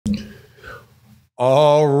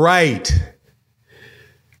All right.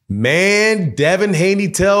 Man, Devin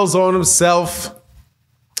Haney tells on himself,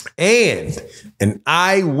 and an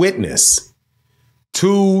eyewitness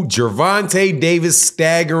to Gervonta Davis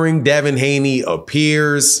staggering Devin Haney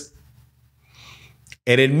appears.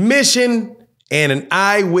 An admission and an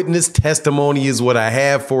eyewitness testimony is what I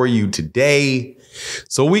have for you today,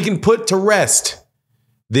 so we can put to rest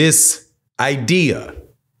this idea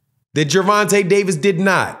that Gervonta Davis did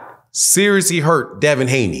not seriously hurt Devin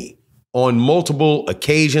Haney on multiple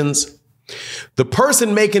occasions. The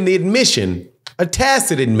person making the admission, a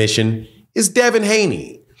tacit admission, is Devin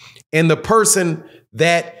Haney. And the person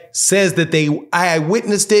that says that I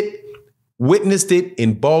witnessed it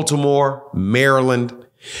in Baltimore, Maryland.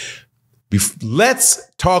 Let's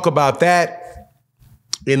talk about that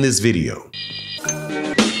in this video.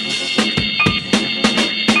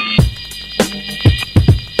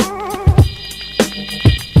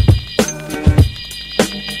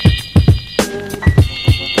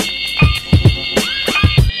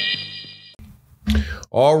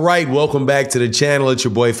 All right, welcome back to the channel. It's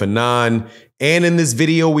your boy Fanon. And in this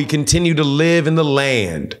video, we continue to live in the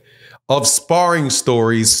land of sparring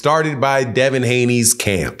stories started by Devin Haney's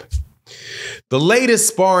camp. The latest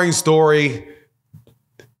sparring story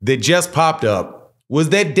that just popped up was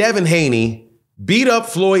that Devin Haney beat up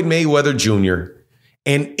Floyd Mayweather Jr.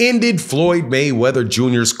 and ended Floyd Mayweather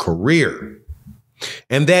Jr.'s career.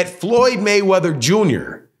 And that Floyd Mayweather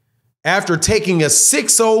Jr., after taking a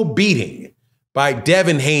 6-0 beating by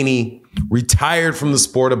Devin Haney, retired from the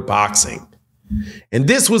sport of boxing. And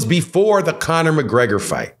this was before the Conor McGregor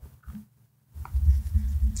fight.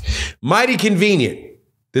 Mighty convenient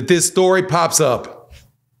that this story pops up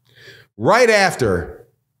right after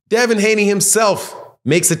Devin Haney himself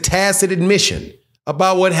makes a tacit admission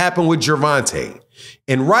about what happened with Gervonta,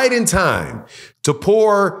 and right in time to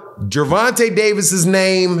pour Gervonta Davis's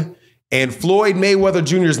name and Floyd Mayweather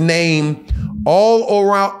Jr.'s name all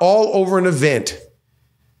over an event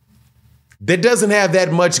that doesn't have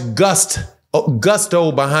that much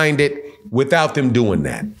gusto behind it without them doing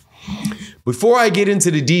that. Before I get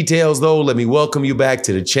into the details, though, let me welcome you back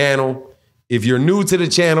to the channel. If you're new to the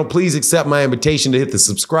channel, please accept my invitation to hit the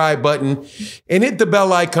subscribe button and hit the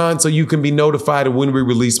bell icon so you can be notified of when we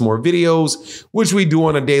release more videos, which we do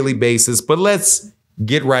on a daily basis. But let's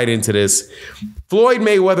get right into this. Floyd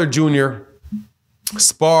Mayweather Jr.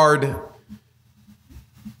 sparred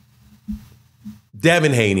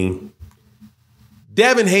Devin Haney.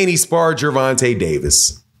 Devin Haney sparred Gervonta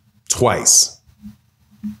Davis twice.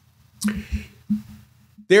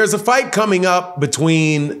 There's a fight coming up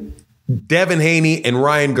between Devin Haney and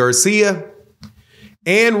Ryan Garcia.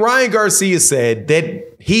 And Ryan Garcia said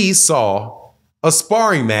that he saw a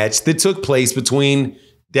sparring match that took place between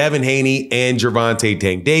Devin Haney and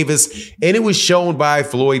Gervonta Davis, and it was shown by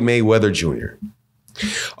Floyd Mayweather Jr.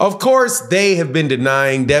 Of course, they have been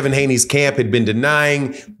denying, Devin Haney's camp had been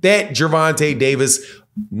denying that Gervonta Davis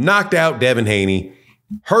knocked out Devin Haney,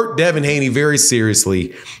 hurt Devin Haney very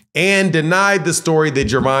seriously, and denied the story that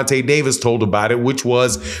Gervonta Davis told about it, which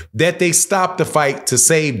was that they stopped the fight to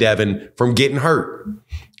save Devin from getting hurt.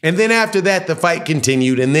 And then after that, the fight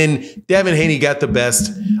continued, and then Devin Haney got the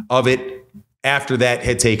best of it after that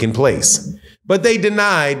had taken place. But they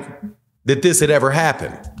denied that this had ever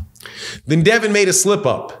happened. Then Devin made a slip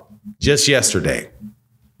up just yesterday.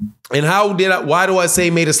 And why do I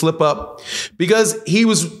say made a slip up? Because he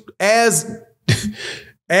was, as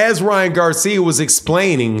Ryan Garcia was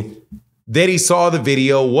explaining that he saw the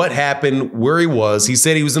video, what happened, where he was. He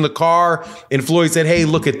said he was in the car and Floyd said, "Hey,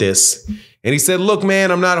 look at this." And he said, "Look,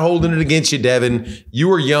 man, I'm not holding it against you, Devin. You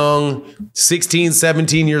were young, 16,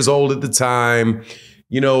 17 years old at the time.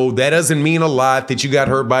 You know, that doesn't mean a lot that you got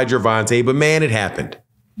hurt by Gervonta, but man, it happened."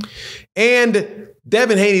 And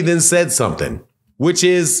Devin Haney then said something, which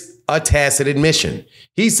is a tacit admission.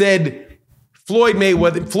 He said, Floyd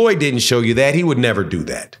didn't show you that. He would never do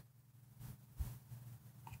that.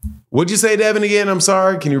 What'd you say, Devin, again? I'm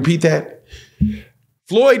sorry. Can you repeat that?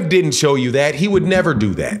 Floyd didn't show you that. He would never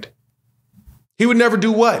do that. He would never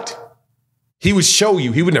do what? He would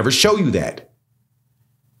never show you that.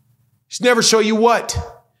 He'd never show you what?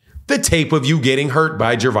 The tape of you getting hurt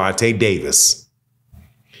by Gervonta Davis.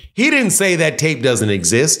 He didn't say that tape doesn't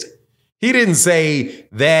exist. He didn't say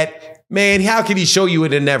that, man, how could he show you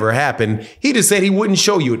it? It never happened. He just said he wouldn't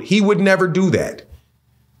show you it. He would never do that.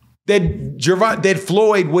 That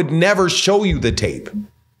Floyd would never show you the tape.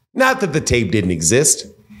 Not that the tape didn't exist.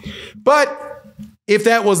 But if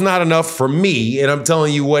that was not enough for me, and I'm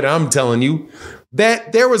telling you what I'm telling you,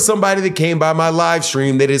 that there was somebody that came by my live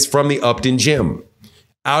stream that is from the Upton Gym.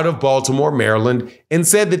 out of Baltimore, Maryland, and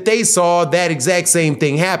said that they saw that exact same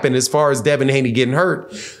thing happen as far as Devin Haney getting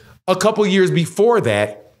hurt a couple years before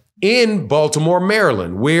that in Baltimore,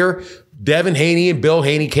 Maryland, where Devin Haney and Bill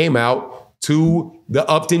Haney came out to the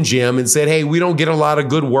Upton gym and said, hey, we don't get a lot of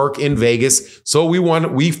good work in Vegas, so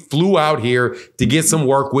we flew out here to get some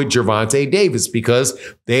work with Gervonta Davis because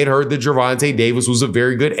they had heard that Gervonta Davis was a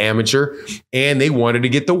very good amateur and they wanted to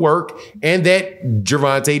get the work, and that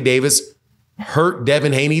Gervonta Davis hurt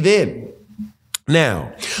Devin Haney then.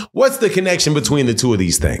 Now, what's the connection between the two of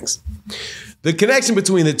these things? The connection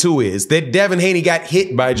between the two is that Devin Haney got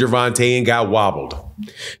hit by Gervonta and got wobbled.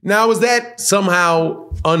 Now, is that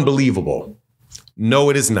somehow unbelievable?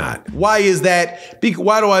 No, it is not. Why is that?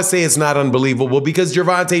 Why do I say it's not unbelievable? Because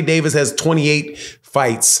Gervonta Davis has 28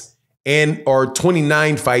 fights or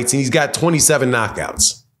 29 fights, and he's got 27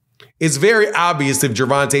 knockouts. It's very obvious if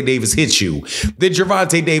Gervonta Davis hits you that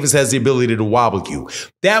Gervonta Davis has the ability to wobble you.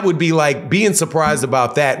 That would be like being surprised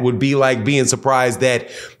about that would be like being surprised that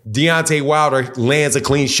Deontay Wilder lands a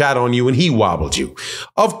clean shot on you and he wobbled you.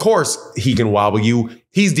 Of course he can wobble you.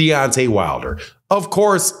 He's Deontay Wilder. Of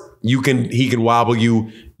course he can wobble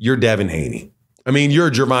you. You're Devin Haney. I mean, you're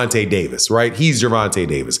Gervonta Davis, right? He's Gervonta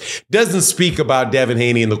Davis. Doesn't speak about Devin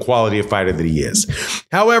Haney and the quality of fighter that he is.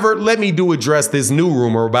 However, let me address this new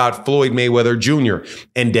rumor about Floyd Mayweather Jr.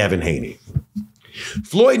 and Devin Haney.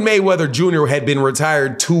 Floyd Mayweather Jr. had been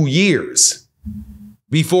retired 2 years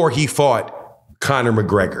before he fought Conor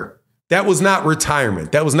McGregor. That was not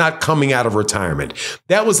retirement. That was not coming out of retirement.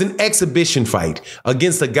 That was an exhibition fight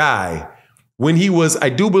against a guy when he was, I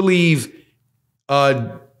do believe,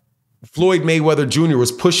 Floyd Mayweather Jr.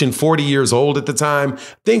 was pushing 40 years old at the time. I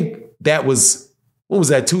think that was, what was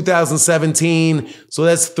that, 2017? So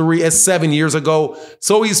that's 7 years ago.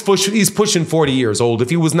 So he's pushing 40 years old if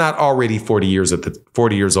he was not already 40 years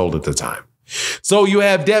old at the time. So you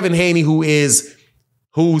have Devin Haney,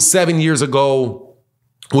 who 7 years ago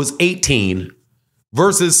was 18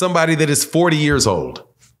 versus somebody that is 40 years old.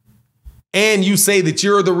 And you say that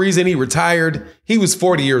you're the reason he retired. He was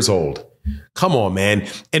 40 years old. Come on, man.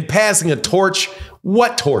 And passing a torch,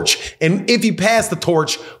 what torch? And if you pass the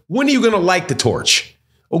torch, when are you going to light the torch?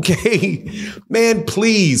 Okay, man,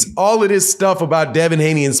 please. All of this stuff about Devin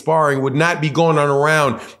Haney and sparring would not be going on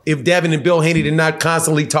around if Devin and Bill Haney did not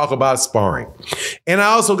constantly talk about sparring. And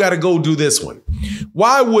I also got to go do this one.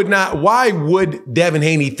 Why would Devin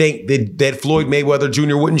Haney think that Floyd Mayweather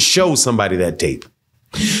Jr. wouldn't show somebody that tape?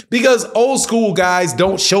 Because old school guys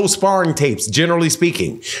don't show sparring tapes, generally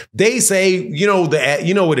speaking. They say, you know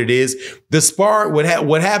what it is.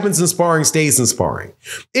 What happens in sparring stays in sparring.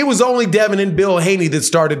 It was only Devin and Bill Haney that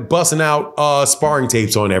started busting out sparring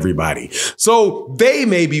tapes on everybody. So they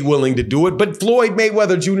may be willing to do it, but Floyd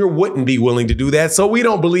Mayweather Jr. wouldn't be willing to do that. So we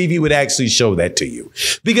don't believe he would actually show that to you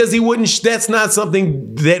because he wouldn't. That's not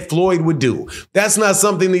something that Floyd would do. That's not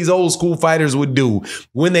something these old school fighters would do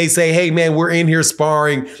when they say, hey, man, we're in here sparring.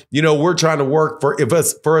 We're trying to work for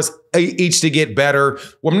us each to get better.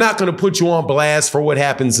 Well, I'm not going to put you on blast for what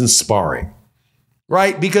happens in sparring,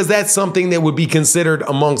 right? Because that's something that would be considered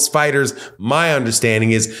amongst fighters. My understanding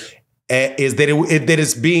is that it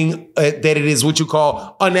is what you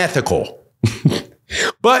call unethical.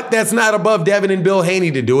 But that's not above Devin and Bill Haney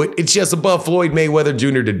to do it. It's just above Floyd Mayweather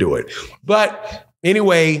Jr. to do it. But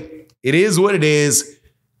anyway, it is what it is.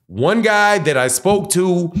 One guy that I spoke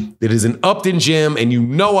to that is in Upton Gym,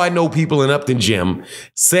 and I know people in Upton Gym,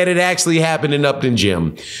 said it actually happened in Upton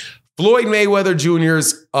Gym. Floyd Mayweather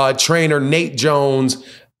Jr.'s trainer, Nate Jones,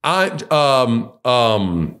 Adrian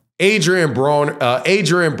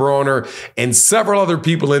Broner, and several other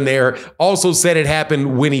people in there also said it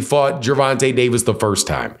happened when he fought Gervonta Davis the first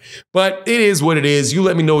time. But it is what it is. You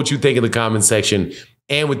let me know what you think in the comment section.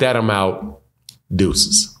 And with that, I'm out.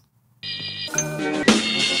 Deuces.